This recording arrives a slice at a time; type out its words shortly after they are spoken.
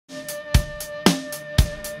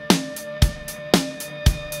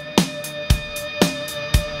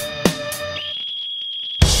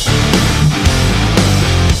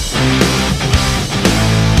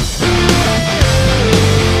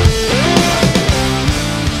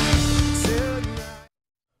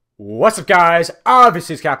What's up, guys?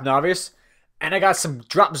 Obviously, it's Captain Obvious, and I got some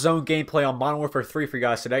drop zone gameplay on Modern Warfare 3 for you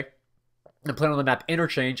guys today. I'm playing on the map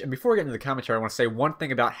Interchange, and before we get into the commentary, I want to say one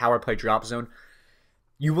thing about how I play drop zone.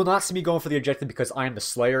 You will not see me going for the objective because I am the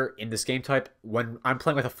Slayer in this game type. When I'm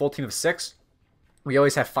playing with a full team of 6, we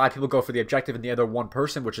always have 5 people go for the objective and the other 1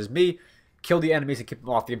 person, which is me, kill the enemies and keep them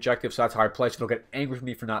off the objective, so that's how I play, so don't get angry with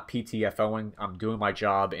me for not PTFOing. I'm doing my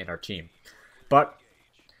job in our team. But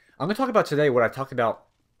I'm going to talk about today what I talked about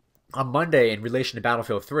on Monday in relation to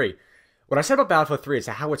Battlefield 3. What I said about Battlefield 3 is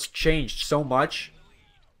how it's changed so much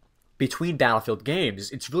between Battlefield games.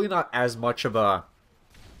 It's really not as much of a,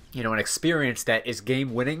 an experience that is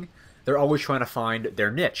game-winning. They're always trying to find their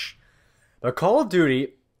niche. But Call of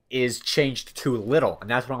Duty is changed too little, and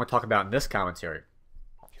that's what I'm going to talk about in this commentary.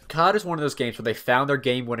 COD is one of those games where they found their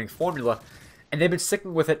game-winning formula, and they've been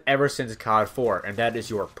sticking with it ever since COD 4, and that is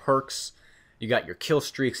your perks, you got your kill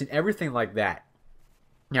streaks, and everything like that.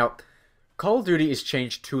 Now, Call of Duty is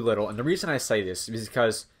changed too little, and the reason I say this is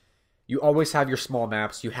because you always have your small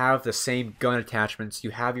maps, you have the same gun attachments,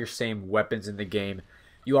 you have your same weapons in the game,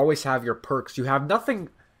 you always have your perks, you have nothing,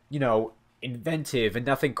 inventive and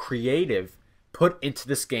nothing creative put into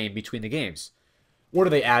this game between the games. What do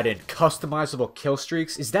they add in? Customizable kill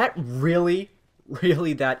streaks? Is that really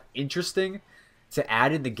that interesting to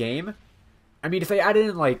add in the game? I mean, if they added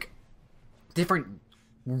in, different,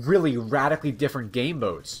 really radically different game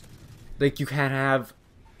modes. Like, you can have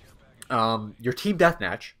your team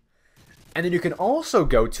deathmatch, and then you can also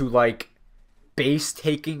go to, base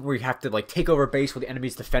taking, where you have to, take over a base while the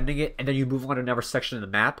enemy's defending it, and then you move on to another section of the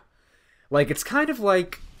map. It's kind of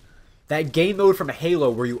like that game mode from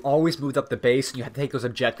Halo where you always moved up the base and you had to take those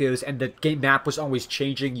objectives, and the game map was always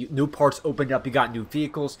changing. New parts opened up, you got new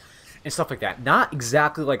vehicles, and stuff like that. Not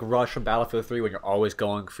exactly like Rush from Battlefield 3 when you're always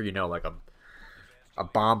going for, a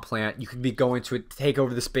bomb plant. You can be going to take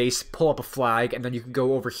over the space, pull up a flag, and then you can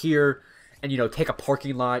go over here and, take a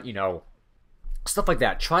parking lot, stuff like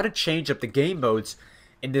that. Try to change up the game modes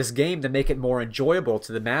in this game to make it more enjoyable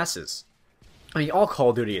to the masses. I mean, all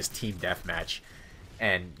Call of Duty is team deathmatch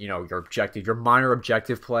and, your objective, your minor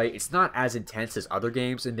objective play. It's not as intense as other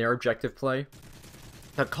games in their objective play.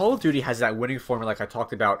 But Call of Duty has that winning formula like I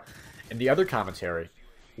talked about in the other commentary,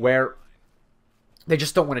 where they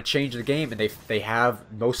just don't want to change the game, and they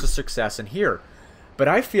have most of the success in here. But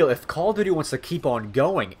I feel if Call of Duty wants to keep on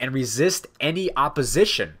going and resist any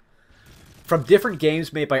opposition from different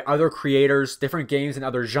games made by other creators, different games in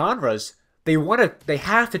other genres, they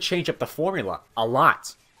have to change up the formula a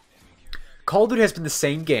lot. Call of Duty has been the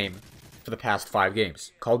same game for the past 5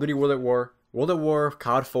 games. Call of Duty World at War,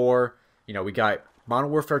 COD 4, we got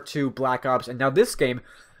Modern Warfare 2, Black Ops, and now this game.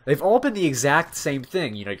 They've all been the exact same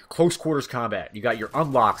thing. Your close quarters combat, you got your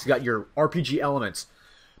unlocks, you got your RPG elements.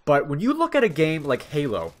 But when you look at a game like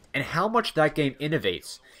Halo and how much that game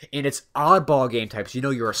innovates in its oddball game types,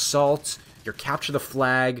 your assault, your capture the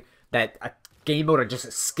flag, that game mode that just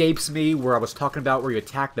escapes me where I was talking about where you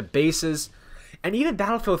attack the bases, and even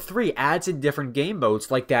Battlefield 3 adds in different game modes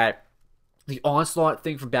like that, the Onslaught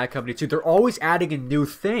thing from Bad Company 2. They're always adding in new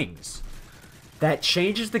things that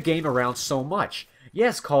changes the game around so much.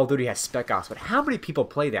 Yes, Call of Duty has Spec Ops, but how many people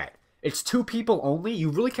play that? It's 2 people only? You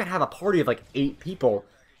really can't have a party of 8 people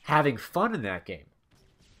having fun in that game.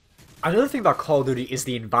 Another thing about Call of Duty is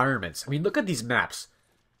the environments. I mean, look at these maps.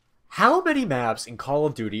 How many maps in Call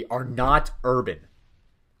of Duty are not urban?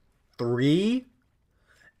 3?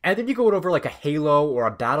 And then you go over a Halo or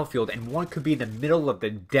a Battlefield, and one could be in the middle of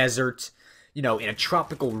the desert, in a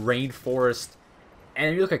tropical rainforest.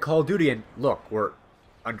 And you look at Call of Duty and, look, we're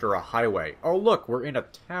under a highway. Oh, look, we're in a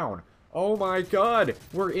town. Oh my god,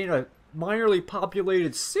 we're in a minorly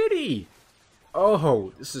populated city.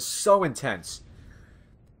 Oh, this is so intense.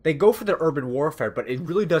 They go for the urban warfare, but it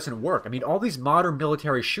really doesn't work. I mean, all these modern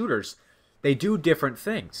military shooters, they do different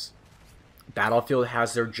things. Battlefield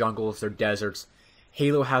has their jungles, their deserts.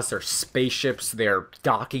 Halo has their spaceships, their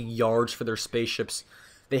docking yards for their spaceships.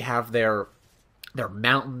 They have their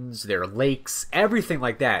mountains, their lakes, everything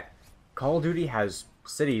like that. Call of Duty has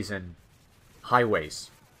cities and highways.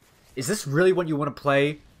 Is this really what you want to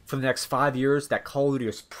play for the next 5 years that Call of Duty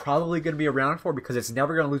is probably going to be around for? Because it's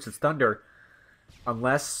never going to lose its thunder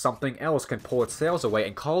unless something else can pull its sales away.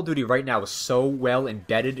 And Call of Duty right now is so well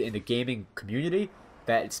embedded in the gaming community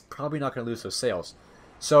that it's probably not going to lose those sales.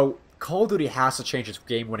 So Call of Duty has to change its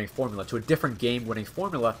game-winning formula to a different game-winning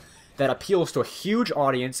formula that appeals to a huge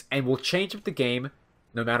audience and will change up the game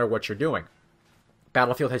no matter what you're doing.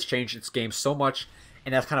 Battlefield has changed its game so much,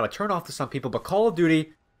 and that's kind of a turn-off to some people, but Call of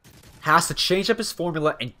Duty has to change up its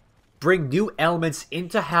formula and bring new elements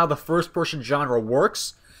into how the first-person genre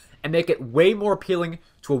works and make it way more appealing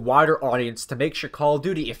to a wider audience to make sure Call of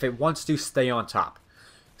Duty, if it wants to, stay on top.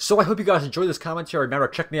 So I hope you guys enjoyed this commentary. Remember,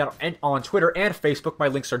 check me out on Twitter and Facebook. My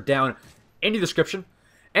links are down in the description.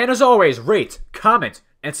 And as always, rate, comment,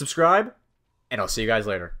 and subscribe, and I'll see you guys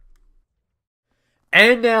later.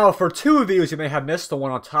 And now, for two videos you may have missed, the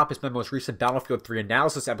one on top is my most recent Battlefield 3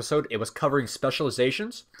 analysis episode. It was covering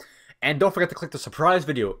specializations. And don't forget to click the surprise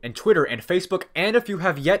video in Twitter and Facebook. And if you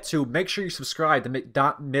have yet to, make sure you subscribe to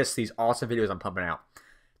not miss these awesome videos I'm pumping out.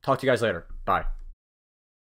 Talk to you guys later. Bye.